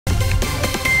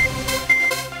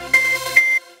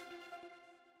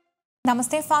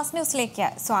നമസ്തേ, fast ന്യൂസിലേക്ക്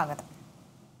സ്വാഗതം.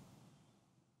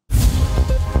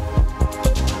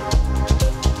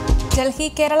 ഡൽഹി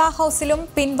കേരള ഹൌസിലും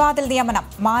പിൻവാതിൽ നിയമനം.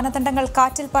 മാനദണ്ഡങ്ങൾ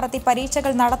കാറ്റിൽ പറത്തി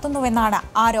പരീക്ഷകൾ നടത്തുന്നുവെന്നാണ്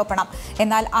ആരോപണം.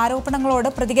 എന്നാൽ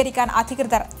ആരോപണങ്ങളോട് പ്രതികരിക്കാൻ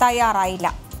അധികൃതർ തയ്യാറായില്ല.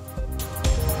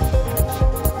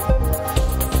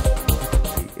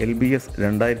 LBS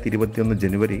 2021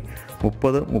 ജനുവരി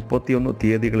 30-31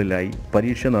 തീയതികളിലായി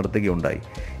പരീക്ഷ നടത്തുകയുണ്ടായി.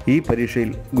 ഈ പരീക്ഷയിൽ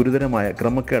ഗുരുതരമായ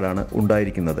ക്രമക്കേടാണ്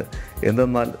ഉണ്ടായിരിക്കുന്നത്.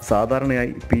 എന്തെന്നാൽ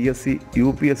സാധാരണയായി PSC,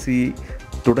 UPSC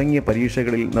തുടങ്ങിയ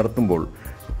പരീക്ഷകളിൽ നടത്തുമ്പോൾ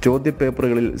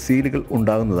ചോദ്യപേപ്പറുകളിൽ സീലുകൾ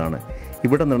ഉണ്ടാകുന്നതാണ്.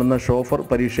 ഇവിടെ നടന്ന ഷോഫർ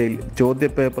പരീക്ഷയിൽ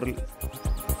ചോദ്യപേപ്പറിൽ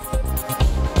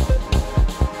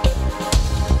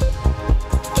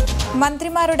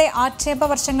മന്ത്രിമാരുടെ ആക്ഷേപ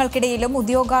വർഷങ്ങൾക്കിടയിലും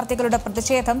ഉദ്യോഗാർത്ഥികളുടെ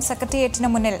പ്രതിഷേധം സെക്രട്ടേറിയറ്റിന്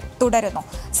മുന്നിൽ തുടരുന്നു.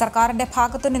 സർക്കാരിന്റെ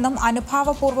ഭാഗത്തുനിന്നും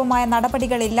അനുഭാവപൂർവമായ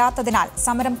നടപടികളില്ലാത്തതിനാൽ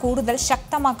സമരം കൂടുതൽ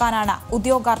ശക്തമാക്കാനാണ്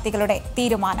ഉദ്യോഗാർത്ഥികളുടെ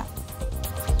തീരുമാനം.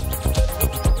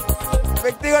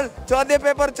 വ്യക്തികൾ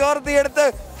ചോദ്യപേപ്പർ ചോർത്തിയെടുത്ത്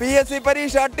PSC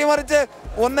പരീക്ഷ അട്ടിമറിച്ച്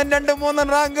 1, 2, 3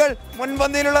 റാങ്കുകൾ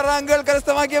മുൻപന്തിയിലുള്ള റാങ്കുകൾ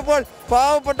കരസ്ഥമാക്കിയപ്പോൾ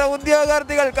പാവപ്പെട്ട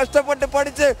ഉദ്യോഗാർത്ഥികൾ കഷ്ടപ്പെട്ട്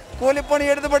പഠിച്ച് കൂലിപ്പണി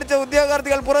എടുത്ത് പഠിച്ച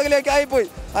ഉദ്യോഗാർത്ഥികൾ പുറകിലേക്ക് ആയിപ്പോയി.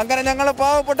 അങ്ങനെ ഞങ്ങളെ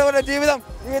പാവപ്പെട്ടവരുടെ ജീവിതം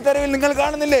ഈ തെരുവിൽ നിങ്ങൾ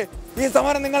കാണുന്നില്ലേ? ഈ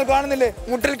സമരം നിങ്ങൾ കാണുന്നില്ലേ?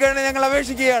 മുട്ടിൽ കഴിഞ്ഞ് ഞങ്ങൾ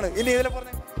അപേക്ഷിക്കുകയാണ്. ഇനി ഇതിൽ പറഞ്ഞ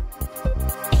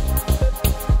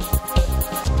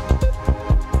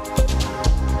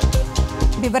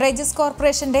ബിവറേജസ്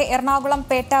കോർപ്പറേഷന്റെ എറണാകുളം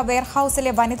പേട്ട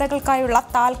വെയർഹൌസിലെ വനിതകൾക്കായുള്ള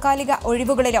താൽക്കാലിക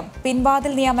ഒഴിവുകളിലും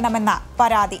പിൻവാതിൽ നിയമനമെന്ന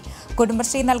പരാതി.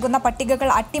 കുടുംബശ്രീ നൽകുന്ന പട്ടികകൾ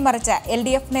അട്ടിമറിച്ച്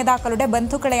LDF നേതാക്കളുടെ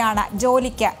ബന്ധുക്കളെയാണ്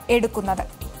ജോലിക്ക് എടുക്കുന്നത്.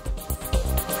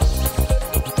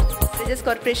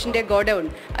 കോർപ്പറേഷന്റെ ഗോഡൌൺ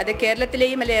അത്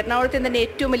കേരളത്തിലെയും അല്ലെ എറണാകുളത്തെയും തന്നെ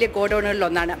ഏറ്റവും വലിയ ഗോഡൌണുകളിൽ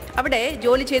ഒന്നാണ്. അവിടെ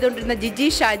ജോലി ചെയ്തുകൊണ്ടിരുന്ന ജിജി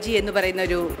ഷാജി എന്ന് പറയുന്ന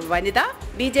ഒരു വനിത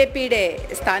BJPയുടെ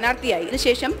സ്ഥാനാർത്ഥിയായി.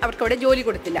 അതിനുശേഷം അവർക്ക് അവിടെ ജോലി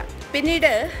കൊടുത്തില്ല. പിന്നീട്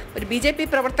ഒരു BJP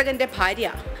പ്രവർത്തകന്റെ ഭാര്യ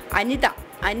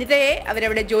അനിതയെ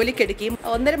അവരവിടെ ജോലിക്കെടുക്കുകയും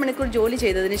 1.5 മണിക്കൂർ ജോലി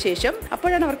ചെയ്തതിന് ശേഷം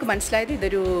അപ്പോഴാണ് അവർക്ക് മനസ്സിലായത്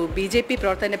ഇതൊരു BJP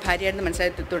പ്രവർത്തകന്റെ ഭാര്യയാണെന്ന്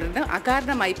മനസ്സിലായത്. തുടർന്ന്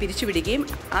അകാരണമായി പിരിച്ചുവിടുകയും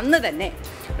അന്ന് തന്നെ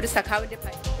ഒരു സഖാവിന്റെ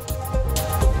ഭാര്യ.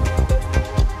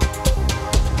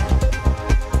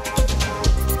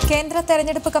 കേന്ദ്ര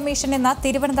തെരഞ്ഞെടുപ്പ് കമ്മീഷൻ ഇന്ന്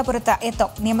തിരുവനന്തപുരത്ത്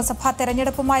എത്തും. നിയമസഭാ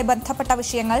തെരഞ്ഞെടുപ്പുമായി ബന്ധപ്പെട്ട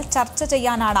വിഷയങ്ങൾ ചർച്ച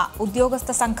ചെയ്യാനാണ്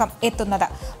ഉദ്യോഗസ്ഥ സംഘം എത്തുന്നത്.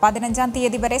 15-ാം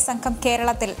തീയതി വരെ സംഘം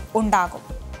കേരളത്തിൽ ഉണ്ടാകും.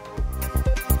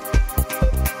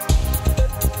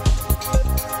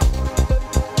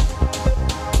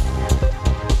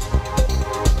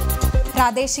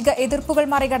 പ്രാദേശിക എതിർപ്പുകൾ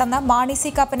മറികടന്ന് Mani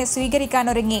C കാപ്പനെ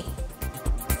സ്വീകരിക്കാനൊരുങ്ങി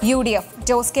UDF.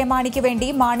 Jose K മാണിക്ക് വേണ്ടി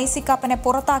മാണി സി കാപ്പനെ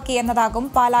പുറത്താക്കി എന്നതാകും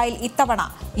പാലായിൽ ഇത്തവണ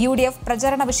UDF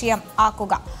പ്രചരണ വിഷയം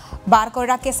ആക്കുക.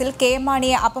 ബാർക്കോഴ കേസിൽ KM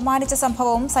മാണിയെ അപമാനിച്ച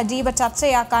സംഭവവും സജീവ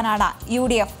ചർച്ചയാക്കാനാണ്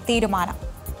UDF തീരുമാനം.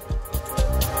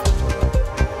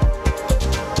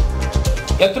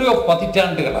 എത്രയോ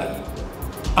പതിറ്റാണ്ടുകളായി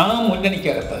ആ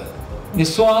മുന്നണിക്കകത്ത്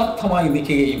നിസ്വാർത്ഥമായി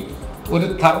നിൽക്കുകയും ഒരു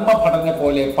ധർമ്മപടന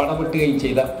പോലെ പടവെട്ടുകയും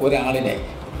ചെയ്ത ഒരാളിനെ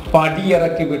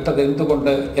പടിയിറക്കി വിട്ടത്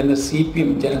എന്തുകൊണ്ട് എന്ന്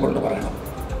CPM ജനങ്ങളോട് പറയണം.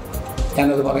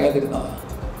 ഞാനത് പറയാതിരുന്നതാണ്.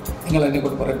 നിങ്ങൾ എന്നെ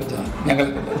കൊണ്ട് പറയിപ്പിച്ചതാണ്, ഞങ്ങളെ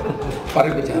കൊണ്ട്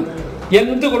പറയിപ്പിച്ചതാണ്.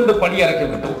 എന്തുകൊണ്ട് പടിയിറക്കി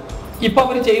വിട്ടു? ഇപ്പോൾ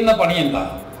അവർ ചെയ്യുന്ന പണി എന്താ?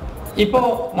 ഇപ്പോൾ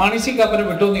മാണി സി കാപ്പനെ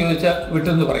വിട്ടു എന്ന് ചോദിച്ചാൽ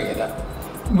വിട്ടെന്ന് പറയുകയില്ല,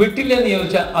 വിട്ടില്ലെന്ന്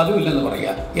ചോദിച്ചാൽ അതും ഇല്ലെന്ന്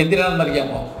പറയുക.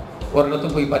 എന്തിനാണെന്നറിയാമോ?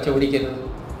 ഒരിടത്തും പോയി പച്ച പിടിക്കരുത്.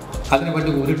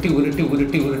 അതിനുവേണ്ടി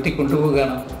ഉരുട്ടി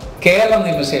കൊണ്ടുപോവുകയാണ്. കേരള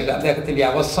നിയമസഭയിൽ അദ്ദേഹത്തിൻ്റെ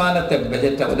അവസാനത്തെ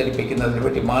ബജറ്റ് അവതരിപ്പിക്കുന്നതിന്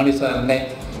വേണ്ടി മാണി സാറിനെ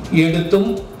എടുത്തും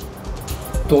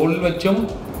തോളിൽ വെച്ചും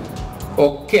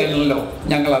ഒക്കെയല്ലോ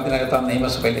ഞങ്ങൾ അതിനകത്ത് ആ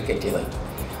നിയമസഭയിലേക്ക് എത്തിയത്.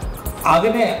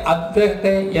 അതിനെ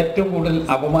അദ്ദേഹത്തെ ഏറ്റവും കൂടുതൽ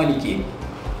അപമാനിക്കുകയും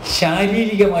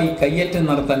ശാരീരികമായി കയ്യേറ്റം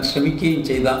നടത്താൻ ശ്രമിക്കുകയും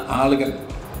ചെയ്ത ആളുകൾ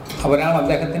അവരാണ്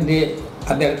അദ്ദേഹത്തിൻ്റെ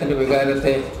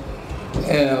വികാരത്തെ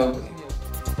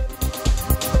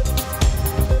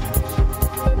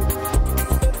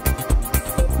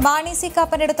മാണി സി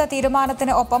കാപ്പനെടുത്ത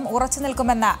തീരുമാനത്തിന് ഒപ്പം ഉറച്ചു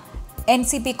നിൽക്കുമെന്ന്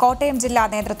NCP കോട്ടയം ജില്ലാ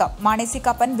നേതൃത്വം. മാണി സി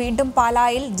കാപ്പൻ വീണ്ടും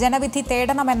പാലായിൽ ജനവിധി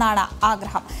തേടണമെന്നാണ്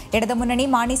ആഗ്രഹം. ഇടതുമുന്നണി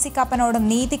മാണി സി കാപ്പനോട്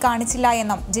നീതി കാണിച്ചില്ല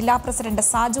എന്നും ജില്ലാ പ്രസിഡന്റ്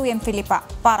സാജു M. ഫിലിപ്പ്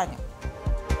പറഞ്ഞു.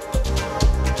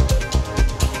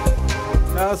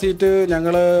 ആ സീറ്റ്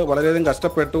ഞങ്ങൾ വളരെയധികം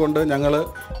കഷ്ടപ്പെട്ടുകൊണ്ട് ഞങ്ങൾ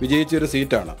വിജയിച്ചൊരു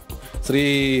സീറ്റാണ്. ശ്രീ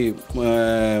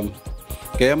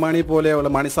KM മാണി പോലെയുള്ള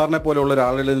മാണി സാറിനെ പോലെയുള്ള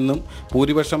ഒരാളിൽ നിന്നും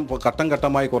ഭൂരിപക്ഷം ഘട്ടം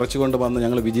ഘട്ടമായി കുറച്ചുകൊണ്ട് വന്ന്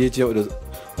ഞങ്ങൾ വിജയിച്ച ഒരു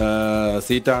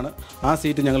സീറ്റാണ്. ആ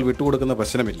സീറ്റ് ഞങ്ങൾ വിട്ടുകൊടുക്കുന്ന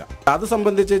പ്രശ്നമില്ല. അത്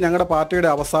സംബന്ധിച്ച് ഞങ്ങളുടെ പാർട്ടിയുടെ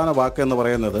അവസാന വാക്ക് എന്ന്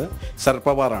പറയുന്നത് ശരത്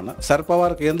പവാറാണ്. ശരത്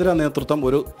പവാർ കേന്ദ്ര നേതൃത്വം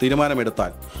ഒരു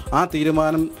തീരുമാനമെടുത്താൽ ആ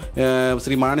തീരുമാനം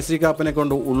ശ്രീ മാണി സി കാപ്പനെ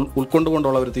കൊണ്ട്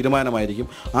ഉൾക്കൊണ്ടുകൊണ്ടുള്ള ഒരു തീരുമാനമായിരിക്കും.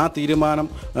 ആ തീരുമാനം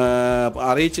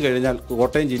അറിയിച്ചു കഴിഞ്ഞാൽ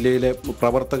കോട്ടയം ജില്ലയിലെ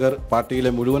പ്രവർത്തകർ,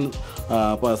 പാർട്ടിയിലെ മുഴുവൻ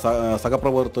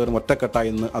സഹപ്രവർത്തകരും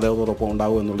ഒറ്റക്കെട്ടായി ഇന്ന് അദ്ദേഹത്തോടൊപ്പം ഉണ്ടാകും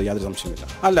എന്നുള്ള യാതൊരു സംശയമില്ല.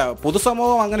 അല്ല,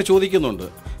 പൊതുസമൂഹം അങ്ങനെ ചോദിക്കുന്നുണ്ട്.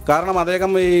 കാരണം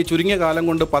അദ്ദേഹം ഈ ചുരുങ്ങിയ കാലം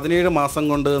കൊണ്ട് 17 മാസം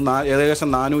കൊണ്ട് ഏകദേശം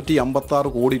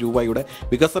 456 കോടി രൂപയുടെ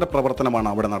വികസന പ്രവർത്തനമാണ്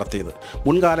അവിടെ നടത്തിയത്.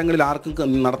 മുൻകാലങ്ങളിൽ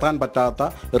ആർക്കും നടത്താൻ പറ്റാത്ത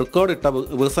റെക്കോർഡിട്ട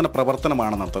വികസന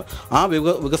പ്രവർത്തനമാണ് നടത്തുന്നത്. ആ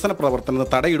വികസന പ്രവർത്തനത്തെ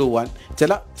തടയിടുവാൻ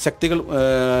ചില ശക്തികൾ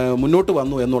മുന്നോട്ട്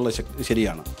വന്നു എന്നുള്ളത്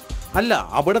ശരിയാണ്. അല്ല,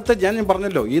 അവിടുത്തെ ഞാൻ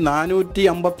പറഞ്ഞല്ലോ, ഈ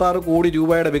 456 കോടി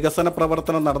രൂപയുടെ വികസന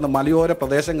പ്രവർത്തനം നടന്ന മലയോര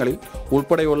പ്രദേശങ്ങളിൽ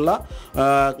ഉൾപ്പെടെയുള്ള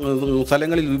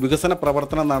സ്ഥലങ്ങളിൽ വികസന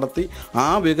പ്രവർത്തനം നടത്തി ആ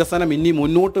വികസനം ഇനി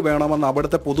മുന്നോട്ട് വേണമെന്ന്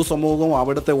അവിടുത്തെ പൊതുസമൂഹവും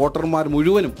അവിടുത്തെ വോട്ടർമാർ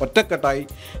മുഴുവനും ഒറ്റക്കെട്ടായി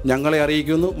ഞങ്ങളെ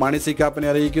അറിയിക്കുന്നു, മാണി സി കാപ്പനെ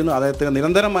അറിയിക്കുന്നു. അദ്ദേഹത്തിന്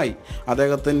നിരന്തരമായി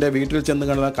അദ്ദേഹത്തിൻ്റെ വീട്ടിൽ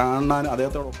ചെന്ന് കാണാൻ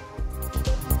അദ്ദേഹത്തോട്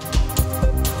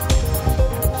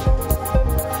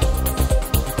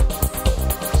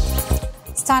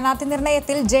സ്ഥാനാർത്ഥി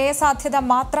നിർണയത്തിൽ ജയസാധ്യത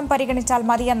മാത്രം പരിഗണിച്ചാൽ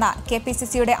മതിയെന്ന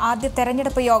KPCCയുടെ ആദ്യ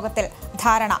തെരഞ്ഞെടുപ്പ് യോഗത്തിൽ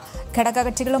ധാരണ.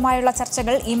 ഘടകകക്ഷികളുമായുള്ള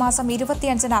ചർച്ചകൾ ഈ മാസം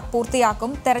 25-ന്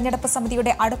പൂർത്തിയാക്കും. തെരഞ്ഞെടുപ്പ്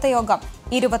സമിതിയുടെ അടുത്ത യോഗം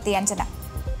 25-ന്.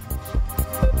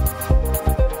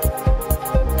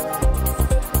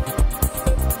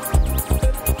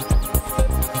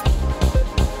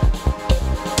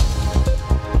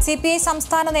 CPI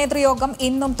സംസ്ഥാന നേതൃയോഗം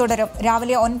ഇന്നും തുടരും.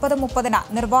 രാവിലെ 9:30-ന്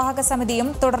നിർവാഹക സമിതിയും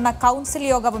തുടർന്ന് കൌൺസിൽ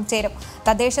യോഗവും ചേരും.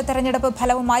 തദ്ദേശ തെരഞ്ഞെടുപ്പ്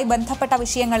ഫലവുമായി ബന്ധപ്പെട്ട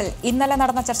വിഷയങ്ങളിൽ ഇന്നലെ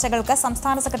നടന്ന ചർച്ചകൾക്ക്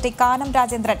സംസ്ഥാന സെക്രട്ടറി കാനം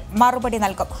രാജേന്ദ്രൻ മറുപടി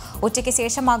നൽകും. ഉച്ചയ്ക്ക്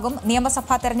ശേഷമാകും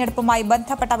നിയമസഭാ തെരഞ്ഞെടുപ്പുമായി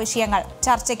ബന്ധപ്പെട്ട വിഷയങ്ങൾ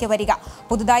ചർച്ചയ്ക്ക് വരിക.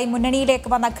 പുതുതായി മുന്നണിയിലേക്ക്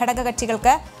വന്ന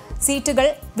ഘടകകക്ഷികൾക്ക് സീറ്റുകൾ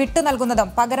വിട്ടുനൽകുന്നതും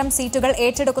പകരം സീറ്റുകൾ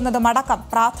ഏറ്റെടുക്കുന്നതുമടക്കം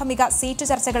പ്രാഥമിക സീറ്റ്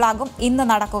ചർച്ചകളാകും ഇന്ന്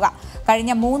നടക്കുക.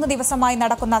 കഴിഞ്ഞ 3 ദിവസമായി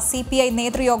നടക്കുന്ന CPI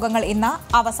നേതൃയോഗങ്ങൾ ഇന്ന്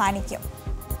അവസാനിക്കും.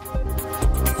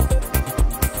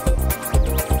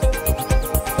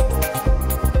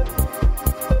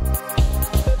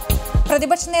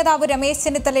 പ്രതിപക്ഷ നേതാവ് രമേശ്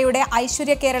ചെന്നിത്തലയുടെ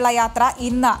ഐശ്വര്യ കേരള യാത്ര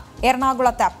ഇന്ന്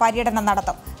എറണാകുളത്ത് പര്യടനം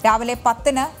നടത്തും. രാവിലെ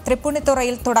 10-ന്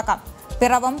തൃപ്പൂണിത്തുറയിൽ തുടക്കം.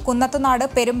 പിറവം, കുന്നത്തുനാട്,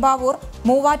 പെരുമ്പാവൂർ,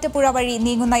 മൂവാറ്റുപുഴ വഴി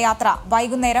നീങ്ങുന്ന യാത്ര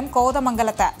വൈകുന്നേരം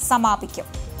കോതമംഗലത്ത് സമാപിക്കും.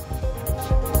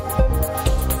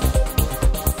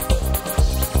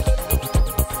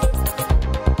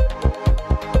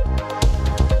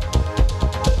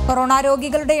 കൊറോണ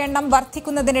രോഗികളുടെ എണ്ണം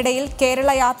വർദ്ധിക്കുന്നതിനിടയിൽ കേരള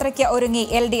യാത്രയ്ക്ക് ഒരുങ്ങി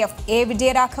LDF. A.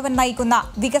 വിജയരാഘവൻ നയിക്കുന്ന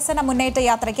വികസന മുന്നേറ്റ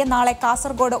യാത്രയ്ക്ക് നാളെ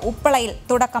കാസർഗോഡ് ഉപ്പളയിൽ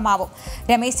തുടക്കമാവും.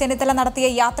 രമേശ് ചെന്നിത്തല നടത്തിയ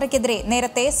യാത്രയ്ക്കെതിരെ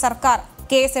നേരത്തെ സർക്കാർ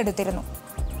കേസെടുത്തിരുന്നു.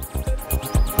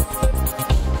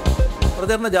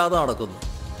 പ്രചരണ ജാഥ നടക്കുന്നു.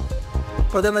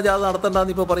 പ്രചരണ ജാഥ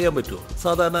നടത്തേണ്ടെന്ന് ഇപ്പോൾ പറയാൻ പറ്റുമോ?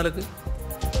 സാധാരണ നിലക്ക്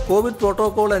കോവിഡ്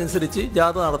പ്രോട്ടോക്കോൾ അനുസരിച്ച്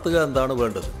ജാഥ നടത്തുക എന്താണ്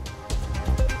വേണ്ടത്.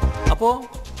 അപ്പോൾ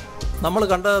നമ്മൾ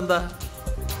കണ്ടതെന്താ,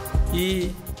 ഈ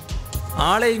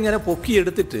ആളെ ഇങ്ങനെ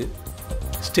പൊക്കിയെടുത്തിട്ട്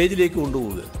സ്റ്റേജിലേക്ക്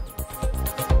കൊണ്ടുപോവുക.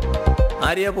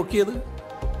 ആരെയാ പൊക്കിയത്?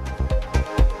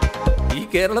 ഈ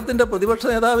കേരളത്തിൻ്റെ പ്രതിപക്ഷ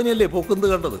നേതാവിനെയല്ലേ പൊക്കുന്നത്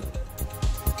കണ്ടത്?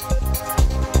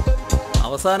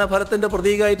 അവസാന ഫലത്തിൻ്റെ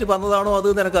പ്രതീകമായിട്ട് വന്നതാണോ അത്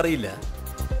നിനക്കറിയില്ല.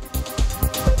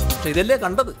 പക്ഷെ ഇതല്ലേ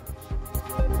കണ്ടത്.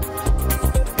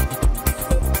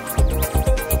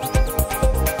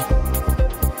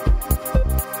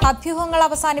 അഭ്യൂഹങ്ങൾ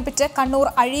അവസാനിപ്പിച്ച് കണ്ണൂർ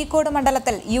അഴീക്കോട്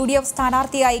മണ്ഡലത്തിൽ UDF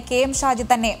സ്ഥാനാർത്ഥിയായി KM ഷാജി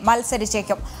തന്നെ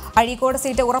മത്സരിച്ചേക്കും. അഴീക്കോട്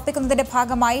സീറ്റ് ഉറപ്പിക്കുന്നതിന്റെ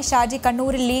ഭാഗമായി ഷാജി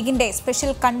കണ്ണൂരിൽ ലീഗിന്റെ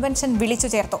സ്പെഷ്യൽ കൺവെൻഷൻ വിളിച്ചു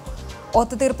ചേർത്തു.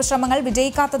 ഒത്തുതീർപ്പ് ശ്രമങ്ങൾ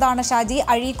വിജയിക്കാത്തതാണ് ഷാജി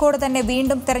അഴീക്കോട് തന്നെ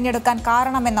വീണ്ടും തെരഞ്ഞെടുക്കാൻ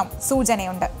കാരണമെന്നും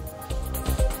സൂചനയുണ്ട്.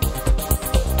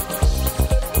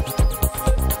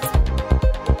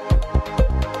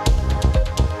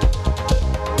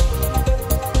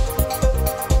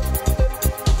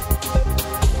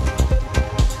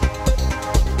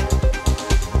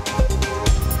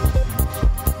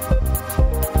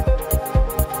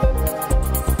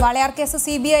 വാളയാർ കേസ്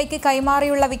CBIക്ക്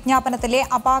കൈമാറിയുള്ള വിജ്ഞാപനത്തിലെ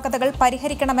അപാകതകൾ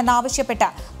പരിഹരിക്കണമെന്നാവശ്യപ്പെട്ട്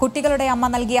കുട്ടികളുടെ അമ്മ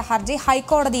നൽകിയ ഹർജി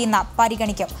ഹൈക്കോടതി ഇന്ന്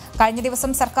പരിഗണിക്കും. കഴിഞ്ഞ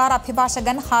ദിവസം സർക്കാർ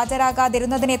അഭിഭാഷകൻ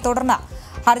ഹാജരാകാതിരുന്നതിനെ തുടർന്ന്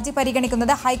ഹർജി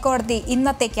പരിഗണിക്കുന്നത് ഹൈക്കോടതി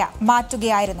ഇന്നത്തേക്ക്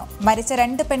മാറ്റുകയായിരുന്നു. മരിച്ച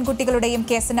 2 പെൺകുട്ടികളുടെയും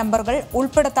കേസ് നമ്പറുകൾ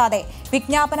ഉൾപ്പെടുത്താതെ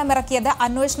വിജ്ഞാപനമിറക്കിയത്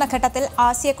അന്വേഷണ ഘട്ടത്തിൽ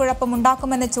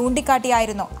ആശയക്കുഴപ്പമുണ്ടാക്കുമെന്ന്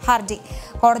ചൂണ്ടിക്കാട്ടിയായിരുന്നു ഹർജി.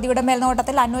 കോടതിയുടെ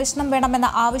മേൽനോട്ടത്തിൽ അന്വേഷണം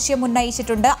വേണമെന്ന ആവശ്യം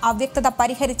ഉന്നയിച്ചിട്ടുണ്ട്. അവ്യക്തത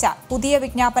പരിഹരിച്ച പുതിയ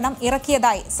വിജ്ഞാപനം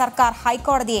ഇറക്കിയതായി സർക്കാർ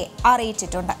ഹൈക്കോടതിയെ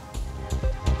അറിയിച്ചിട്ടുണ്ട്.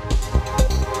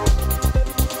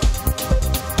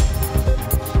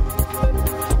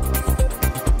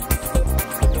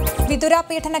 വിതുര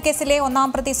പീഡന കേസിലെ 1-ാം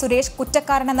പ്രതി സുരേഷ്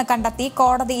കുറ്റക്കാരനെന്ന് കണ്ടെത്തി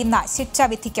കോടതി ഇന്ന് ശിക്ഷ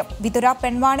വിധിക്കും. വിതുര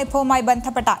പെൺവാണിഭവുമായി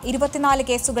ബന്ധപ്പെട്ട 24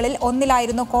 കേസുകളിൽ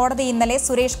ഒന്നിലായിരുന്നു കോടതി ഇന്നലെ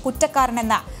സുരേഷ്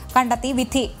കുറ്റക്കാരനെന്ന് കണ്ടെത്തി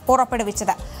വിധി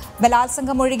പുറപ്പെടുവിച്ചത്.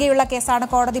 ബലാത്സംഗം ഒഴികെയുള്ള കേസാണ്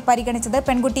കോടതി പരിഗണിച്ചത്.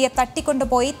 പെൺകുട്ടിയെ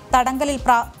തട്ടിക്കൊണ്ടുപോയി തടങ്കലിൽ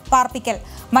പാർപ്പിക്കൽ,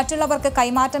 മറ്റുള്ളവർക്ക്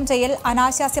കൈമാറ്റം ചെയ്യൽ,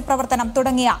 അനാശാസ്യ പ്രവർത്തനം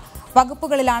തുടങ്ങിയ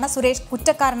വകുപ്പുകളിലാണ് സുരേഷ്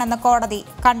കുറ്റക്കാരനെന്ന് കോടതി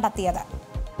കണ്ടെത്തിയത്.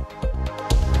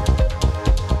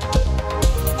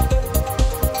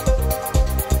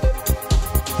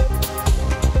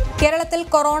 കേരളത്തിൽ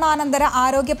കൊറോണാനന്തര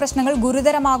ആരോഗ്യ പ്രശ്നങ്ങൾ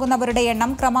ഗുരുതരമാകുന്നവരുടെ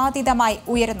എണ്ണം ക്രമാതീതമായി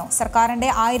ഉയരുന്നു. സർക്കാരിന്റെ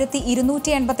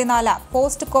 1284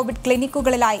 പോസ്റ്റ് കോവിഡ്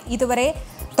ക്ലിനിക്കുകളിലായി ഇതുവരെ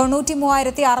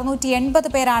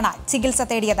 93,680 പേരാണ് ചികിത്സ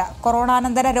തേടിയത്.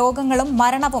 കൊറോണാനന്തര രോഗങ്ങളും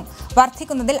മരണവും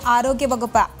വർദ്ധിക്കുന്നതിൽ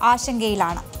ആരോഗ്യവകുപ്പ്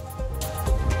ആശങ്കയിലാണ്.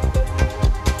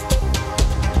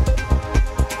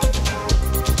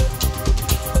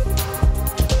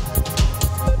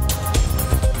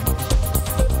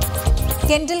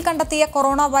 കെന്റിൽ കണ്ടെത്തിയ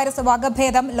കൊറോണ വൈറസ്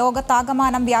വകഭേദം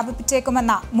ലോകത്താകമാനം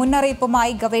വ്യാപിപ്പിച്ചേക്കുമെന്ന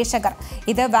മുന്നറിയിപ്പുമായി ഗവേഷകർ.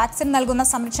 ഇത് വാക്സിൻ നൽകുന്ന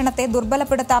സംരക്ഷണത്തെ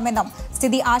ദുർബലപ്പെടുത്താമെന്നും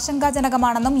സ്ഥിതി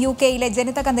ആശങ്കാജനകമാണെന്നും UK-യിലെ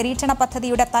ജനിതക നിരീക്ഷണ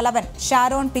പദ്ധതിയുടെ തലവൻ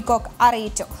ഷാരോൺ പിക്കോക്ക്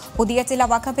അറിയിച്ചു. പുതിയ ചില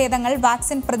വകഭേദങ്ങൾ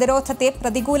വാക്സിൻ പ്രതിരോധത്തെ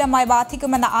പ്രതികൂലമായി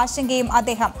ബാധിക്കുമെന്ന ആശങ്കയും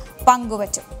അദ്ദേഹം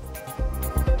പങ്കുവച്ചു.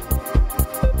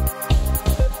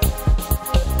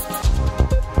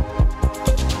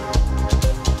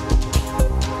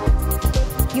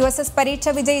 USS പരീക്ഷ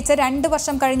വിജയിച്ച് 2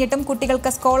 വർഷം കഴിഞ്ഞിട്ടും കുട്ടികൾക്ക്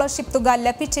സ്കോളർഷിപ്പ് തുക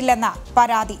ലഭിച്ചില്ലെന്ന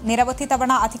പരാതി. നിരവധി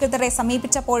തവണ അധികൃതരെ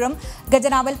സമീപിച്ചപ്പോഴും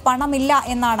ഖജനാവിൽ പണമില്ല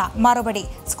എന്നാണ് മറുപടി.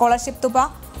 സ്കോളർഷിപ്പ് തുക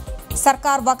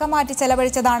സർക്കാർ വകമാറ്റി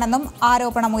ചെലവഴിച്ചതാണെന്നും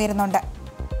ആരോപണമുയരുന്നുണ്ട്.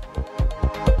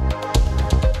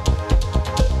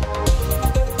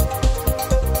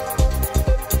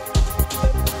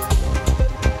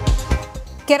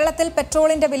 കേരളത്തിൽ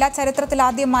പെട്രോളിന്റെ വില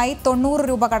ചരിത്രത്തിലാദ്യമായി 90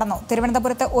 രൂപ കടന്നു.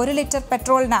 തിരുവനന്തപുരത്ത് 1 ലിറ്റർ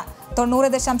പെട്രോളിന്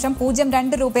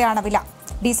 90.02 രൂപയാണ് വില.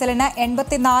 ഡീസലിന്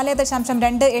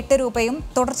 84.28 രൂപയും.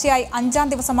 തുടർച്ചയായി 5-ാം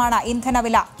ദിവസമാണ്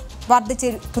ഇന്ധനവില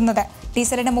വർദ്ധിച്ചിരിക്കുന്നത്.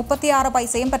 ഡീസലിന് 36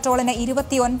 പൈസയും പെട്രോളിന്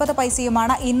 29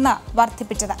 പൈസയുമാണ് ഇന്ന്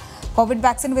വർദ്ധിപ്പിച്ചത്. കോവിഡ്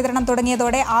വാക്സിൻ വിതരണം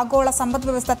തുടങ്ങിയതോടെ ആഗോള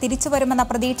സമ്പദ്വ്യവസ്ഥ തിരിച്ചുവരുമെന്ന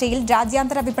പ്രതീക്ഷയിൽ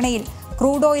രാജ്യാന്തര വിപണിയിൽ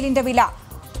ക്രൂഡ് ഓയിലിന്റെ വില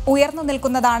ഉയർന്നു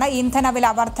നിൽക്കുന്നതാണ് ഇന്ധനവില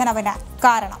വർധനവിന്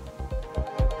കാരണം.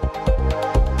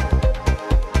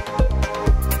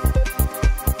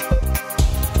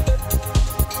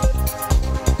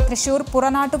 തൃശൂർ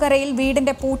പുറനാട്ടുകരയിൽ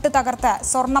വീടിന്റെ പൂട്ട് തകർത്ത്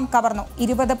സ്വർണം കവർന്നു.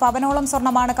 20 പവനോളം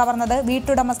സ്വർണമാണ് കവർന്നത്.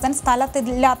 വീട്ടുടമസ്ഥൻ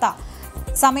സ്ഥലത്തില്ലാത്ത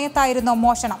സമയത്തായിരുന്നു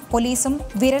മോഷണം. പോലീസും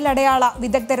വിരലടയാള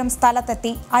വിദഗ്ധരും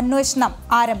സ്ഥലത്തെത്തി അന്വേഷണം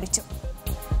ആരംഭിച്ചു.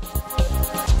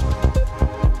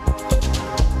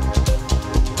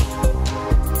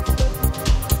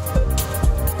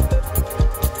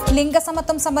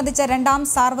 ലിംഗസമത്വം സംബന്ധിച്ച 2ാം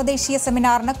സാർവദേശീയ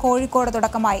സെമിനാറിന് കോഴിക്കോട്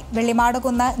തുടക്കമായി.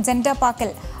 വെള്ളിമാടുകുന്ന് ജെൻഡർ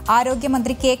പാർക്കിൽ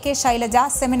ആരോഗ്യമന്ത്രി KK ശൈലജ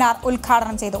സെമിനാർ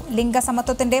ഉദ്ഘാടനം ചെയ്തു.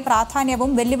 ലിംഗസമത്വത്തിന്റെ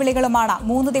പ്രാധാന്യവും വെല്ലുവിളികളുമാണ്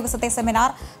 3 ദിവസത്തെ സെമിനാർ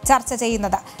ചർച്ച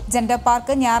ചെയ്യുന്നത്. ജെൻഡർ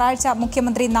പാർക്ക് ഞായറാഴ്ച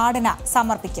മുഖ്യമന്ത്രി നാടിന്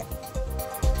സമർപ്പിക്കും.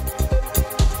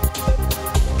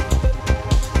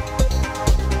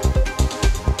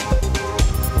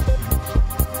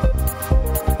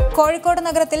 കോഴിക്കോട്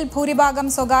നഗരത്തിൽ ഭൂരിഭാഗം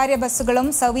സ്വകാര്യ ബസ്സുകളും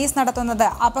സർവീസ് നടത്തുന്നത്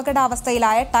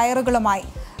അപകടാവസ്ഥയിലായ ടയറുകളുമായി.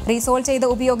 റീസോൾ ചെയ്ത്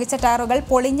ഉപയോഗിച്ച ടയറുകൾ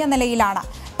പൊളിഞ്ഞ നിലയിലാണ്.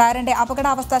 ടയറിന്റെ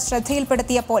അപകടാവസ്ഥ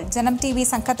ശ്രദ്ധയിൽപ്പെടുത്തിയപ്പോൾ ജനം TV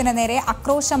സംഘത്തിന് നേരെ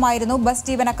ആക്രോശമായിരുന്നു ബസ്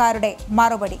ജീവനക്കാരുടെ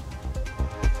മറുപടി.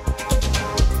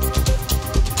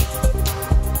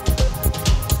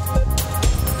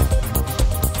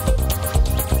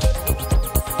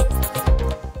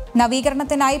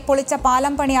 നവീകരണത്തിനായി പൊളിച്ച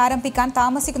പാലം പണി ആരംഭിക്കാൻ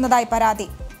താമസിക്കുന്നതായി പരാതി.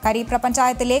 കരീപ്ര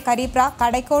പഞ്ചായത്തിലെ കരീപ്ര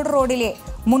കടയ്ക്കോട് റോഡിലെ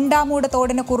മുണ്ടാമൂട്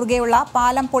തോടിന് കുറുകെയുള്ള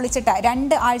പാലം പൊളിച്ചിട്ട്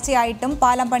 2 ആഴ്ചയായിട്ടും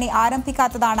പാലം പണി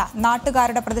ആരംഭിക്കാത്തതാണ്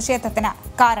നാട്ടുകാരുടെ പ്രതിഷേധത്തിന്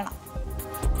കാരണം.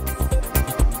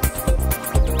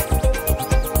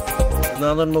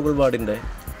 നാദൻമുകൾ വാർഡിൻ്റെ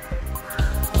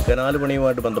കനാൽ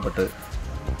പണിയുമായിട്ട് ബന്ധപ്പെട്ട്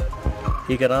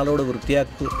ഈ കനാലോട്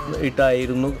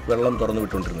വൃത്തിയാക്കിയിട്ടായിരുന്നു വെള്ളം തുറന്നു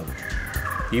വിട്ടുകൊണ്ടിരുന്നത്.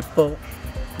 ഇപ്പോൾ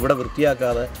ഇവിടെ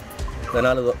വൃത്തിയാക്കാതെ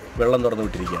കനാൽ വെള്ളം തുറന്നു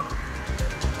വിട്ടിരിക്കുകയാണ്.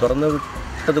 തുറന്നു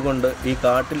വിട്ടതുകൊണ്ട് ഈ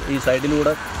കാട്ടിൽ ഈ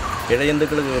സൈഡിലൂടെ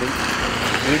ഇഴജന്തുക്കൾ കയറി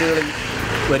വീടുകളിൽ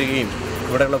വരികയും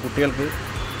ഇവിടെയുള്ള കുട്ടികൾക്ക്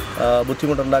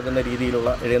ബുദ്ധിമുട്ടുണ്ടാക്കുന്ന രീതിയിലുള്ള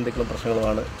ഇഴജന്തുക്കളും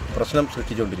പ്രശ്നങ്ങളുമാണ് പ്രശ്നം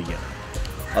സൃഷ്ടിച്ചുകൊണ്ടിരിക്കുകയാണ്.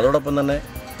 അതോടൊപ്പം തന്നെ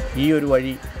ഈ ഒരു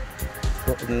വഴി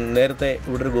നേരത്തെ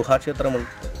ഇവിടെ ഒരു ഗുഹാക്ഷേത്രമുണ്ട്.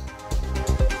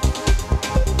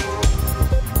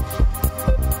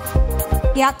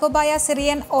 യാക്കോബായ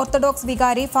സിറിയൻ ഓർത്തഡോക്സ്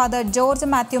വികാരി ഫാദർ ജോർജ്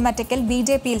മാത്യു മറ്റക്കൽ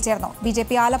BJP-യിൽ ചേർന്നു.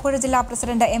 BJP ആലപ്പുഴ ജില്ലാ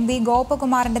പ്രസിഡന്റ് MV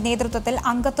ഗോപകുമാറിന്റെ നേതൃത്വത്തിൽ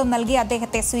അംഗത്വം നൽകി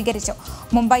അദ്ദേഹത്തെ സ്വീകരിച്ചു.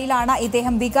 മുംബൈയിലാണ്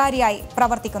ഇദ്ദേഹം വികാരിയായി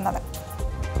പ്രവർത്തിക്കുന്നത്.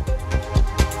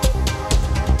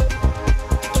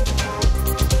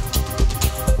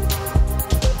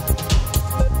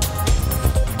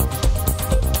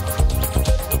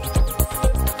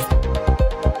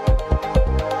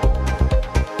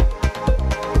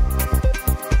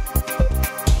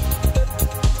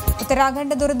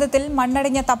 ഉത്തരാഖണ്ഡ് ദുരന്തത്തിൽ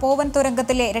മണ്ണടിഞ്ഞ തപോവൻ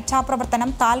തുരങ്കത്തിലെ രക്ഷാപ്രവർത്തനം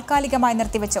താൽക്കാലികമായി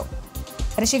നിർത്തിവച്ചു.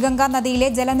 ഋഷിഗംഗ നദിയിലെ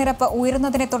ജലനിരപ്പ്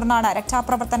ഉയരുന്നതിനെ തുടർന്നാണ്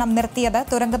രക്ഷാപ്രവർത്തനം നിർത്തിയത്.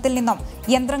 തുരങ്കത്തിൽ നിന്നും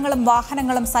യന്ത്രങ്ങളും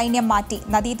വാഹനങ്ങളും സൈന്യം മാറ്റി.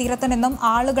 നദീതീരത്തു നിന്നും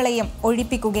ആളുകളെയും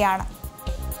ഒഴിപ്പിക്കുകയാണ്.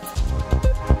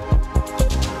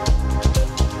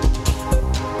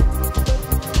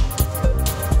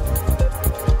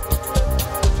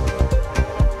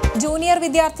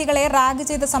 വിദ്യാർത്ഥികളെ റാഗ്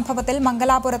ചെയ്ത സംഭവത്തിൽ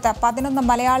മംഗലാപുരത്ത് 11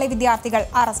 മലയാളി വിദ്യാർത്ഥികൾ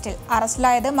അറസ്റ്റിൽ.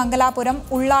 അറസ്റ്റിലായത് മംഗലാപുരം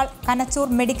ഉള്ളാൾ കനച്ചൂർ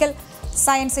മെഡിക്കൽ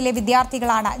സയൻസിലെ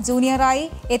വിദ്യാർത്ഥികളാണ്. ജൂനിയറായി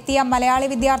എത്തിയ മലയാളി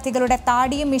വിദ്യാർത്ഥികളുടെ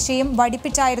താടിയും മിശയും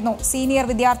വടിപ്പിച്ചായിരുന്നു സീനിയർ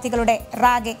വിദ്യാർത്ഥികളുടെ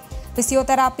റാഗിംഗ്.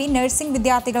 ഫിസിയോതെറാപ്പി, നഴ്സിംഗ്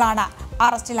വിദ്യാർത്ഥികളാണ്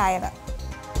അറസ്റ്റിലായത്.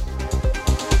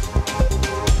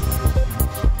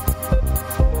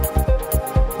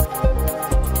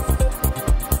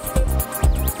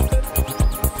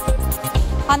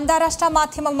 അന്താരാഷ്ട്ര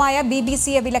മാധ്യമമായ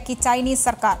BBC-യെ വിലക്കി ചൈനീസ്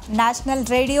സർക്കാർ. National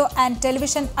radio and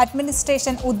television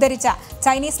administration ഉദ്ധരിച്ച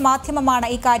ചൈനീസ് മാധ്യമമാണ്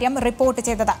ഇക്കാര്യം റിപ്പോർട്ട്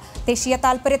ചെയ്തത്. ദേശീയ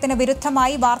താൽപര്യത്തിന്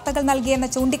വിരുദ്ധമായി വാർത്തകൾ നൽകിയെന്ന്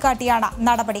ചൂണ്ടിക്കാട്ടിയാണ്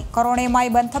നടപടി.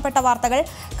 കൊറോണയുമായി ബന്ധപ്പെട്ട വാർത്തകൾ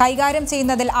കൈകാര്യം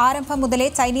ചെയ്യുന്നതിൽ ആരംഭം മുതലേ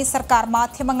ചൈനീസ് സർക്കാർ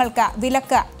മാധ്യമങ്ങൾക്ക്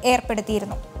വിലക്ക്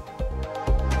ഏർപ്പെടുത്തിയിരുന്നു.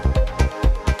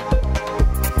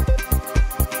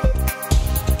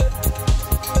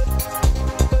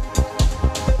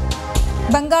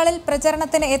 ബംഗാളിൽ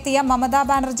പ്രചരണത്തിന് എത്തിയ മമതാ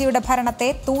ബാനർജിയുടെ ഭരണത്തെ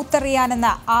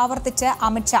തൂത്തെറിയാനെന്ന് ആവർത്തിച്ച്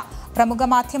അമിത്ഷാ. പ്രമുഖ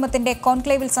മാധ്യമത്തിന്റെ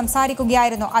കോൺക്ലേവിൽ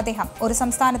സംസാരിക്കുകയായിരുന്നു അദ്ദേഹം. ഒരു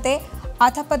സംസ്ഥാനത്തെ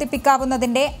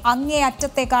അധപ്പതിപ്പിക്കാവുന്നതിന്റെ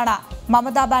അങ്ങേയറ്റത്തേക്കാണ്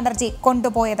മമതാ ബാനർജി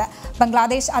കൊണ്ടുപോയത്.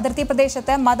 ബംഗ്ലാദേശ് അതിർത്തി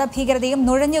പ്രദേശത്ത് മതഭീകരതയും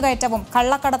നുഴഞ്ഞുകയറ്റവും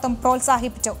കള്ളക്കടത്തും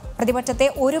പ്രോത്സാഹിപ്പിച്ചു. പ്രതിപക്ഷത്തെ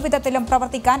ഒരു വിധത്തിലും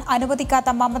പ്രവർത്തിക്കാൻ അനുവദിക്കാത്ത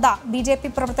മമത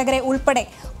BJP പ്രവർത്തകരെ ഉൾപ്പെടെ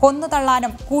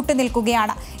കൊന്നുതള്ളാനും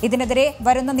കൂട്ടുനിൽക്കുകയാണ്. ഇതിനെതിരെ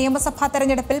വരുന്ന നിയമസഭാ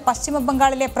തെരഞ്ഞെടുപ്പിൽ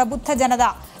പശ്ചിമബംഗാളിലെ പ്രബുദ്ധ ജനത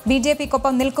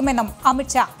BJPക്കൊപ്പം നിൽക്കുമെന്നും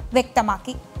അമിത്ഷാ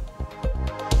വ്യക്തമാക്കി.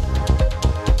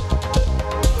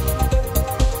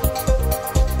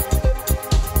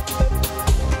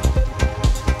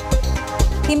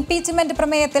 ഇംപീച്ച്മെന്റ്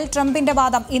പ്രമേയത്തിൽ ട്രംപിന്റെ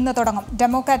വാദം ഇന്ന് തുടങ്ങും.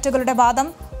 ഡെമോക്രാറ്റുകളുടെ വാദം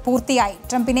പൂർത്തിയായി.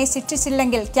 ട്രംപിനെ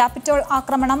ശിക്ഷിച്ചില്ലെങ്കിൽ ക്യാപിറ്റോൾ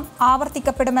ആക്രമണം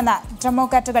ആവർത്തിക്കപ്പെടുമെന്ന്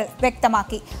ഡെമോക്രാറ്റുകൾ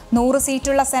വ്യക്തമാക്കി. 100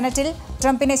 സീറ്റുള്ള സെനറ്റിൽ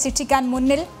ട്രംപിനെ ശിക്ഷിക്കാൻ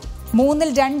മുന്നിൽ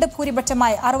 3/2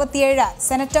 ഭൂരിപക്ഷമായി 67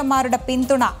 സെനറ്റർമാരുടെ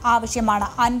പിന്തുണ ആവശ്യമാണ്.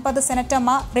 50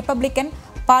 സെനറ്റർമാർ റിപ്പബ്ലിക്കൻ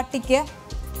പാർട്ടിക്ക്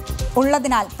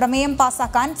ഉള്ളതിനാൽ പ്രമേയം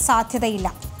പാസാക്കാൻ സാധ്യതയില്ല.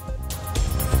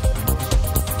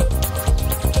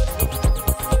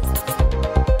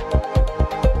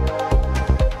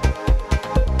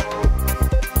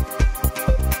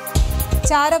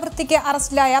 ചാരവൃത്തിക്ക്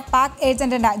അറസ്റ്റിലായ പാക്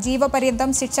ഏജന്റിന് ജീവപര്യന്തം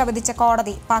ശിക്ഷ വിധിച്ച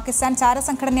കോടതി. Pakistan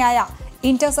ചാരസംഘടനയായ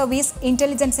Inter service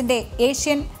ഇന്റലിജൻസിന്റെ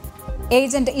Asian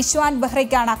agent ഇഷ്വാൻ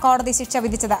ബെഹ്റയ്ക്കാണ് കോടതി ശിക്ഷ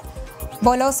വിധിച്ചത്.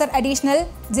 ബോലോസർ അഡീഷണൽ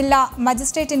ജില്ലാ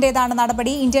മജിസ്ട്രേറ്റിന്റേതാണ്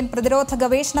നടപടി. ഇന്ത്യൻ പ്രതിരോധ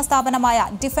ഗവേഷണ സ്ഥാപനമായ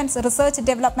ഡിഫൻസ് റിസർച്ച്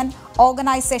ഡെവലപ്മെന്റ്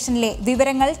ഓർഗനൈസേഷനിലെ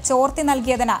വിവരങ്ങൾ ചോർത്തി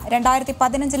നൽകിയതിന്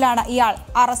 2015-ലാണ് ഇയാൾ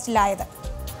അറസ്റ്റിലായത്.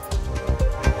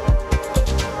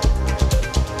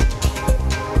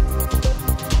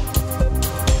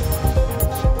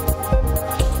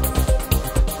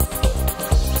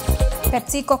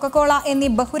 പെപ്സി, കൊക്കക്കോള എന്നീ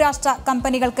ബഹുരാഷ്ട്ര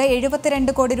കമ്പനികൾക്ക്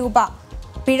 72 കോടി രൂപ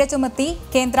പിഴ ചുമത്തി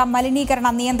കേന്ദ്ര മലിനീകരണ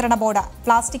നിയന്ത്രണ ബോർഡ്.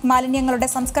 പ്ലാസ്റ്റിക് മാലിന്യങ്ങളുടെ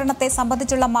സംസ്കരണത്തെ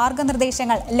സംബന്ധിച്ചുള്ള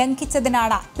മാർഗനിർദ്ദേശങ്ങൾ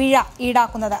ലംഘിച്ചതിനാണ് പിഴ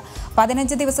ഈടാക്കുന്നത്.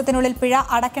 15 ദിവസത്തിനുള്ളിൽ പിഴ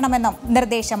അടയ്ക്കണമെന്നും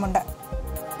നിർദ്ദേശമുണ്ട്.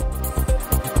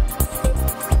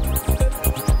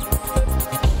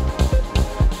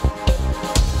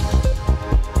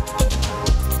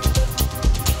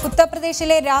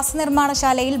 ഉത്തർപ്രദേശിലെ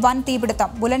രാസനിർമ്മാണശാലയിൽ വൻ തീപിടുത്തം.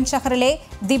 ബുലന്ദ്ഷഹറിലെ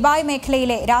ദിബായ്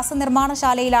മേഖലയിലെ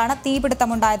രാസനിർമ്മാണശാലയിലാണ്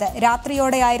തീപിടുത്തമുണ്ടായത്.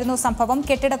 രാത്രിയോടെയായിരുന്നു സംഭവം.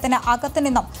 കെട്ടിടത്തിന്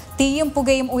അകത്തുനിന്നും തീയും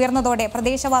പുകയും ഉയർന്നതോടെ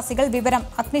പ്രദേശവാസികൾ വിവരം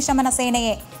അഗ്നിശമന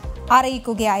സേനയെ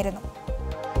അറിയിക്കുകയായിരുന്നു.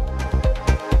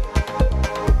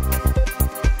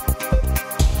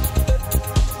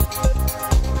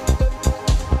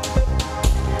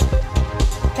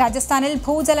 രാജസ്ഥാനിൽ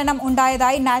ഭൂചലനം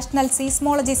ഉണ്ടായതായി നാഷണൽ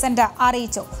സീസ്മോളജി സെന്റർ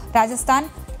അറിയിച്ചു. രാജസ്ഥാൻ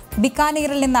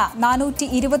ബിക്കാനീറിൽ നിന്ന്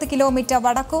 420 കിലോമീറ്റർ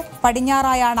വടക്കു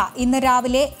പടിഞ്ഞാറായാണ് ഇന്ന്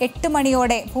രാവിലെ 8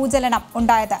 മണിയോടെ ഭൂചലനം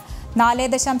ഉണ്ടായത്.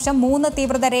 4.3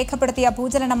 തീവ്രത രേഖപ്പെടുത്തിയ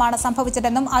ഭൂചലനമാണ്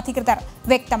സംഭവിച്ചതെന്നും അധികൃതർ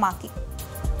വ്യക്തമാക്കി.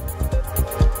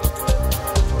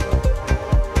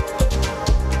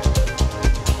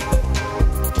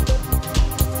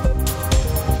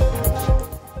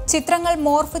 ചിത്രങ്ങൾ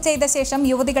മോർഫ് ചെയ്ത ശേഷം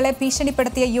യുവതികളെ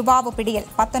ഭീഷണിപ്പെടുത്തിയ യുവാവ് പിടിയിൽ.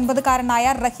 19-കാരനായ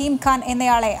റഹീം ഖാൻ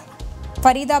എന്നയാളെ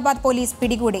ഫരീദാബാദ് പോലീസ്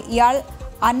പിടികൂടി. ഇയാൾ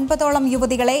 50ഓളം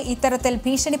യുവതികളെ ഇത്തരത്തിൽ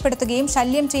ഭീഷണിപ്പെടുത്തുകയും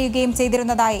ശല്യം ചെയ്യുകയും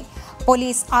ചെയ്തിരുന്നതായി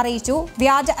പോലീസ് അറിയിച്ചു.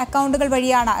 വ്യാജ അക്കൗണ്ടുകൾ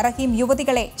വഴിയാണ് റഹീം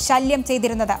യുവതികളെ ശല്യം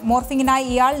ചെയ്തിരുന്നത്. മോർഫിംഗിനായി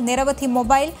ഇയാൾ നിരവധി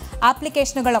മൊബൈൽ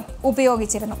ആപ്ലിക്കേഷനുകളും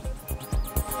ഉപയോഗിച്ചിരുന്നു.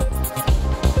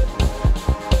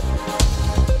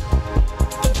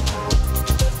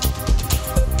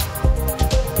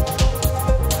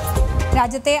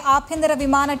 രാജ്യത്തെ ആഭ്യന്തര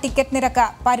വിമാന ടിക്കറ്റ് നിരക്ക്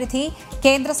പരിധി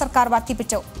കേന്ദ്ര സർക്കാർ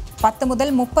വർദ്ധിപ്പിച്ചു. 10 മുതൽ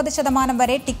 30%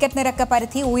 വരെ ടിക്കറ്റ് നിരക്ക്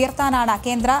പരിധി ഉയർത്താനാണ്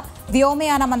കേന്ദ്ര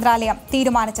വ്യോമയാന മന്ത്രാലയം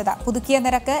തീരുമാനിച്ചത്. പുതുക്കിയ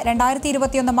നിരക്ക്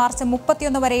 2021 മാർച്ച്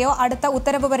 31 വരെയോ അടുത്ത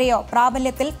ഉത്തരവ് വരെയോ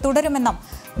പ്രാബല്യത്തിൽ തുടരുമെന്നും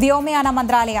വ്യോമയാന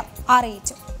മന്ത്രാലയം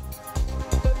അറിയിച്ചു.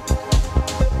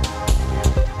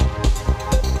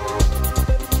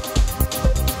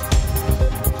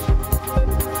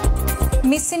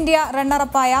 മിസ് ഇന്ത്യ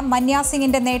റണ്ണറപ്പായ മന്യ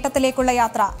സിംഗിന്റെ നേട്ടത്തിലേക്കുള്ള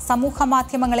യാത്ര സമൂഹ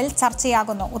മാധ്യമങ്ങളിൽ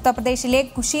ചർച്ചയാകുന്നു. ഉത്തർപ്രദേശിലെ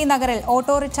കുശിനഗറിൽ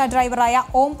ഓട്ടോറിക്ഷ ഡ്രൈവറായ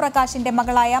ഓം പ്രകാശിന്റെ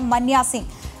മകളായ മന്യ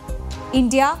സിംഗ്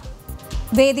ഇന്ത്യ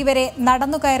വേദി വരെ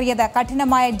നടന്നു കയറിയത്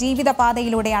കഠിനമായ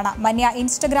ജീവിതപാതയിലൂടെയാണ്. മന്യ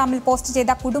ഇൻസ്റ്റഗ്രാമിൽ പോസ്റ്റ്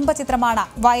ചെയ്ത കുടുംബ ചിത്രമാണ്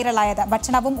വൈറലായത്.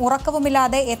 ഭക്ഷണവും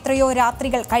ഉറക്കവുമില്ലാതെ എത്രയോ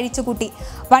രാത്രികൾ കഴിച്ചുകൂട്ടി.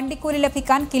 വണ്ടിക്കൂലി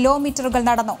ലഭിക്കാൻ കിലോമീറ്ററുകൾ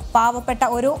നടന്നു. പാവപ്പെട്ട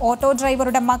ഒരു ഓട്ടോ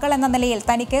ഡ്രൈവറുടെ മകൾ എന്ന നിലയിൽ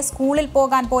തനിക്ക് സ്കൂളിൽ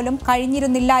പോകാൻ പോലും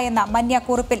കഴിഞ്ഞിരുന്നില്ല എന്ന് മന്യ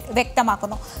കുറിപ്പിൽ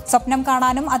വ്യക്തമാക്കുന്നു. സ്വപ്നം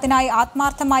കാണാനും അതിനായി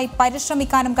ആത്മാർത്ഥമായി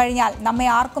പരിശ്രമിക്കാനും കഴിഞ്ഞാൽ നമ്മെ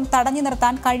ആർക്കും തടഞ്ഞു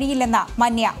നിർത്താൻ കഴിയില്ലെന്ന്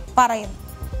മന്യ പറയുന്നു.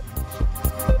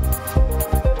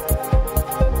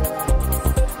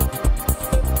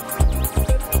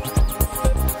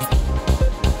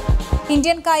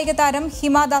 ഇന്ത്യൻ കായിക താരം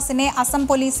ഹിമ ദാസിനെ അസം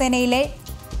പോലീസ് സേനയിലെ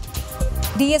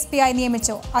DSP-ആയി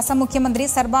നിയമിച്ചു. അസം മുഖ്യമന്ത്രി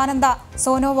സർബാനന്ദ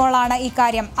സോനോവാളാണ്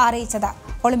ഇക്കാര്യം അറിയിച്ചത്.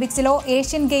 ഒളിമ്പിക്സിലോ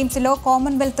ഏഷ്യൻ ഗെയിംസിലോ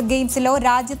കോമൺവെൽത്ത് ഗെയിംസിലോ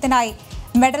രാജ്യത്തിനായി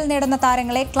മെഡൽ നേടുന്ന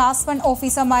താരങ്ങളെ ക്ലാസ് 1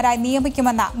 ഓഫീസർമാരായി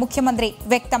നിയമിക്കുമെന്ന് മുഖ്യമന്ത്രി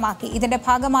വ്യക്തമാക്കി. ഇതിന്റെ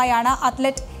ഭാഗമായാണ്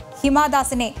അത്ലറ്റ് ഹിമ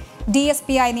ദാസിനെ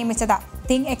DSP-ആയി നിയമിച്ചത്.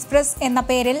 തിങ് എക്സ്പ്രസ് എന്ന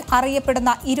പേരിൽ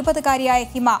അറിയപ്പെടുന്ന 20-കാരിയായ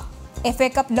ഹിമ FA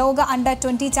കപ്പ് ലോക അണ്ടർ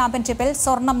 20 ചാമ്പ്യൻഷിപ്പിൽ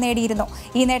സ്വർണം നേടിയിരുന്നു.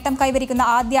 ഈ നേട്ടം കൈവരിക്കുന്ന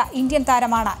ആദ്യ ഇന്ത്യൻ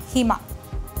താരമാണ് ഹിമ.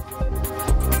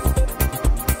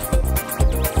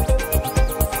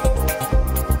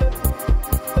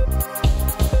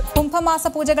 കുംഭമാസ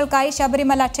പൂജകൾക്കായി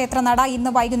ശബരിമല ക്ഷേത്രനട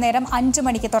ഇന്ന് വൈകുന്നേരം 5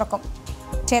 മണിക്ക് തുറക്കും.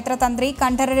 ക്ഷേത്രതന്ത്രി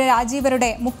കണ്ഠരര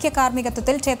രാജീവരുടെ മുഖ്യ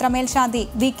കാർമ്മികത്വത്തിൽ ക്ഷേത്രമേൽശാന്തി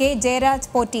VK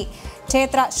ജയരാജ് പോറ്റി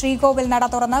ക്ഷേത്ര ശ്രീകോവിൽ നട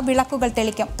തുറന്ന് വിളക്കുകൾ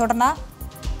തെളിക്കും. തുടർന്ന്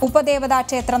ഉപദേവതാ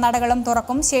ക്ഷേത്ര നടകളും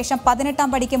തുറക്കും. ശേഷം 18-ാം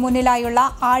പടിക്ക് മുന്നിലായുള്ള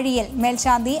ആഴിയിൽ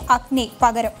മേൽശാന്തി അഗ്നി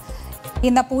പകരും.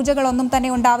 ഇന്ന് പൂജകളൊന്നും തന്നെ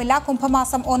ഉണ്ടാവില്ല.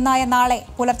 കുംഭമാസം 1 നാളെ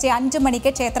പുലർച്ചെ 5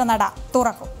 മണിക്ക് ക്ഷേത്രനട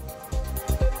തുറക്കും.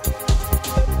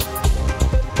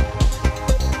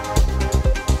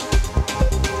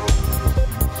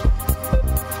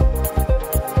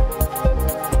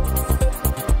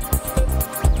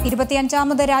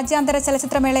 ഇരുപത്തിയഞ്ചാമത് രാജ്യാന്തര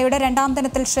ചലച്ചിത്രമേളയുടെ 2ാം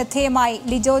ദിനത്തിൽ ശ്രദ്ധേയമായി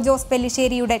ലിജോ ജോസ്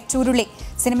പെല്ലിശ്ശേരിയുടെ ചുരുളി.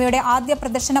 സിനിമയുടെ ആദ്യ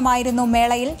പ്രദർശനമായിരുന്നു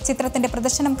മേളയിൽ. ചിത്രത്തിന്റെ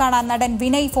പ്രദർശനം കാണാൻ നടൻ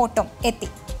വിനയ് ഫോർട്ടും എത്തി.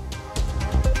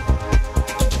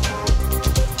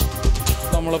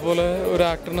 നമ്മളെപ്പോലെ ഒരു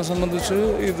ആക്ടറിനെ സംബന്ധിച്ച്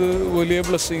ഇത് വലിയ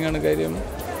ബ്ലെസ്സിങ് ആണ്. കാര്യം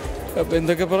അപ്പോൾ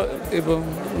എന്തൊക്കെ ഇപ്പം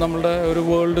നമ്മുടെ ഒരു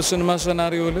വേൾഡ് സിനിമ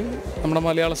സെനാറിയോയിൽ നമ്മുടെ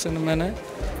മലയാള സിനിമേനെ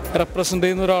റെപ്രസെൻ്റ്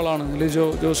ചെയ്യുന്ന ഒരാളാണ് ലിജോ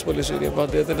ജോസ് പെല്ലിശ്ശേരി. അപ്പോൾ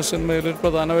അദ്ദേഹത്തിൻ്റെ സിനിമയിൽ ഒരു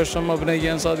പ്രധാന വേഷം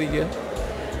അഭിനയിക്കാൻ സാധിക്കുക,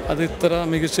 അത് ഇത്ര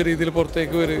മികച്ച രീതിയിൽ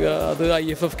പുറത്തേക്ക് വരിക, അത്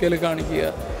IFFKയിൽ കാണിക്കുക.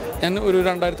 ഞാൻ ഒരു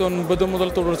 2009 മുതൽ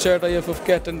തുടർച്ചയായിട്ട് IFFK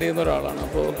അറ്റൻഡ് ചെയ്യുന്ന ഒരാളാണ്.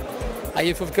 അപ്പോൾ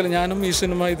IFFKയിൽ ഞാനും ഈ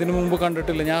സിനിമ ഇതിനു മുമ്പ്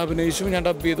കണ്ടിട്ടില്ല. ഞാൻ അഭിനയിച്ചു, ഞാൻ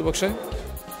ഡബ് ചെയ്തു. പക്ഷേ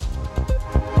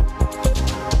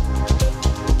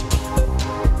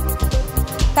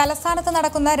തലസ്ഥാനത്ത്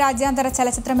നടക്കുന്ന രാജ്യാന്തര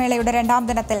ചലച്ചിത്രമേളയുടെ 2ാം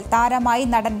ദിനത്തിൽ താരമായി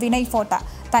നടൻ വിനയ് ഫോർട്ട്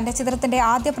തന്റെ ചിത്രത്തിന്റെ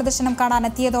ആദ്യ പ്രദർശനം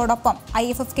കാണാനെത്തിയതോടൊപ്പം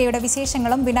IFFKയുടെ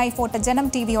വിശേഷങ്ങളും വിനയ് ഫോർട്ട് ജനം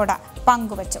TVയോട്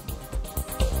പങ്കുവച്ചു.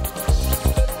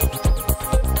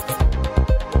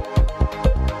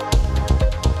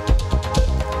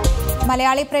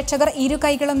 മലയാളി പ്രേക്ഷകർ ഇരു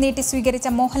കൈകളും നീട്ടി സ്വീകരിച്ച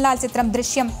മോഹൻലാൽ ചിത്രം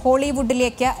ദൃശ്യം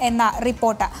ഹോളിവുഡിലേക്ക് എന്ന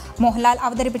റിപ്പോർട്ട്. മോഹൻലാൽ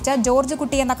അവതരിപ്പിച്ച ജോർജ്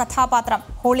കുട്ടി എന്ന കഥാപാത്രം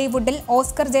ഹോളിവുഡിൽ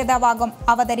ഓസ്കർ ജേതാവാകും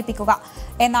അവതരിപ്പിക്കുക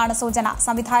എന്നാണ് സൂചന.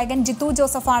 സംവിധായകൻ ജിത്തു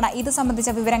ജോസഫാണ് ഇത് സംബന്ധിച്ച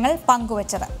വിവരങ്ങൾ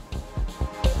പങ്കുവച്ചത്.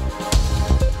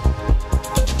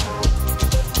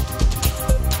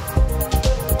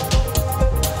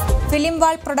 ഫിലിം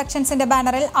വാൾ പ്രൊഡക്ഷൻസിന്റെ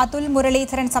ബാനറിൽ അതുൽ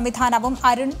മുരളീധരൻ സംവിധാനവും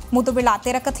അരുൺ മുതുവിള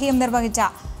തിരക്കഥയും നിർവഹിച്ച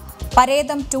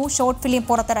പരേതം 2 ഷോർട്ട് ഫിലിം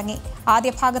പുറത്തിറങ്ങി.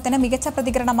 ആദ്യ ഭാഗത്തിന് മികച്ച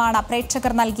പ്രതികരണമാണ്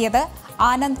പ്രേക്ഷകർ നൽകിയത്.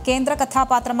 ആനന്ദ് കേന്ദ്ര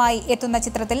കഥാപാത്രമായി എത്തുന്ന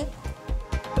ചിത്രത്തിൽ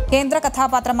കേന്ദ്ര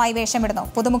കഥാപാത്രമായി വേഷമിടുന്നു.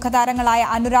 പുതുമുഖ താരങ്ങളായ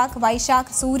അനുരാഗ്,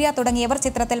 വൈശാഖ്, സൂര്യ തുടങ്ങിയവർ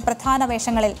ചിത്രത്തിൽ പ്രധാന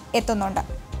വേഷങ്ങളിൽ എത്തുന്നുണ്ട്.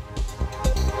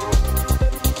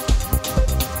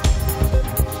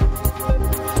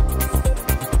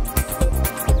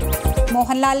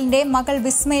 മോഹൻലാലിന്റെ മകൾ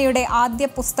വിസ്മയയുടെ ആദ്യ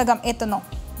പുസ്തകം എത്തുന്നു.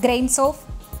 ഗ്രെയിൻസ് ഓഫ്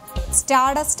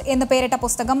സ്റ്റാർഡസ്റ്റ് എന്ന് പേരിട്ട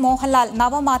പുസ്തകം മോഹൻലാൽ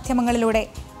നവമാധ്യമങ്ങളിലൂടെ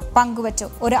പങ്കുവച്ചു.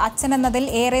 ഒരു അച്ഛനെന്നതിൽ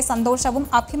ഏറെ സന്തോഷവും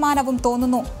അഭിമാനവും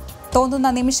തോന്നുന്ന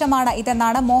നിമിഷമാണ്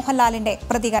ഇതെന്നാണ് മോഹൻലാലിന്റെ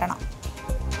പ്രതികരണം.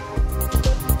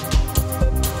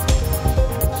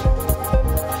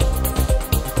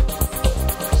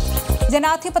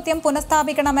 ജനാധിപത്യം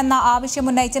പുനഃസ്ഥാപിക്കണമെന്ന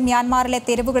ആവശ്യമുന്നയിച്ച് മ്യാൻമാറിലെ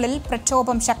തെരുവുകളിൽ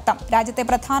പ്രക്ഷോഭം ശക്തം. രാജ്യത്തെ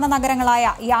പ്രധാന നഗരങ്ങളായ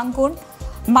യാങ്കൂൺ,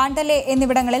 മാണ്ടലെ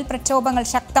എന്നിവിടങ്ങളിൽ പ്രക്ഷോഭങ്ങൾ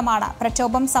ശക്തമാണ്.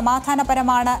 പ്രക്ഷോഭം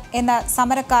സമാധാനപരമാണ് എന്ന്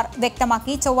സമരക്കാർ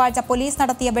വ്യക്തമാക്കി. ചൊവ്വാഴ്ച പോലീസ്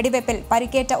നടത്തിയ വെടിവെപ്പിൽ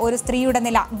പരിക്കേറ്റ ഒരു സ്ത്രീയുടെ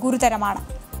നില ഗുരുതരമാണ്.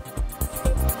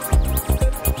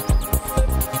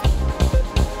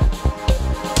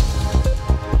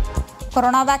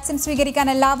 കൊറോണ വാക്സിൻ സ്വീകരിക്കാൻ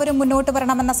എല്ലാവരും മുന്നോട്ട്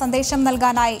വരണമെന്ന സന്ദേശം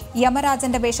നൽകാനായി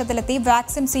യമരാജന്റെ വേഷത്തിലെത്തി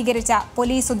വാക്സിൻ സ്വീകരിച്ച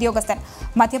പോലീസ് ഉദ്യോഗസ്ഥൻ.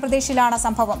 മധ്യപ്രദേശിലാണ്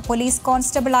സംഭവം. പോലീസ്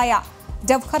കോൺസ്റ്റബിളായ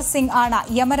ജവഹർ സിംഗ് ആണ്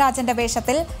യമരാജന്റെ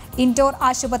വേഷത്തിൽ ഇൻഡോർ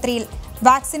ആശുപത്രിയിൽ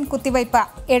വാക്സിൻ കുത്തിവയ്പ്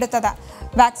എടുത്തത്.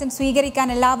 വാക്സിൻ സ്വീകരിക്കാൻ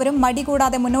എല്ലാവരും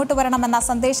മടികൂടാതെ മുന്നോട്ട് വരണമെന്ന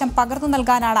സന്ദേശം പകർന്നു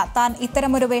നൽകാനാണ് താൻ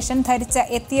ഇത്തരമൊരു വേഷം ധരിച്ച്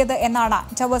എത്തിയത് എന്നാണ്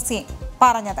ജവഹർ സിംഗ്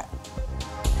പറഞ്ഞത്.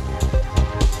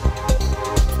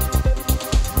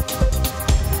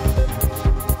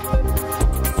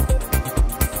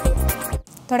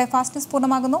 ഇതോടെ ഫാസ്റ്റ് ന്യൂസ്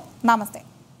പൂർണ്ണമാകുന്നു. നമസ്തേ.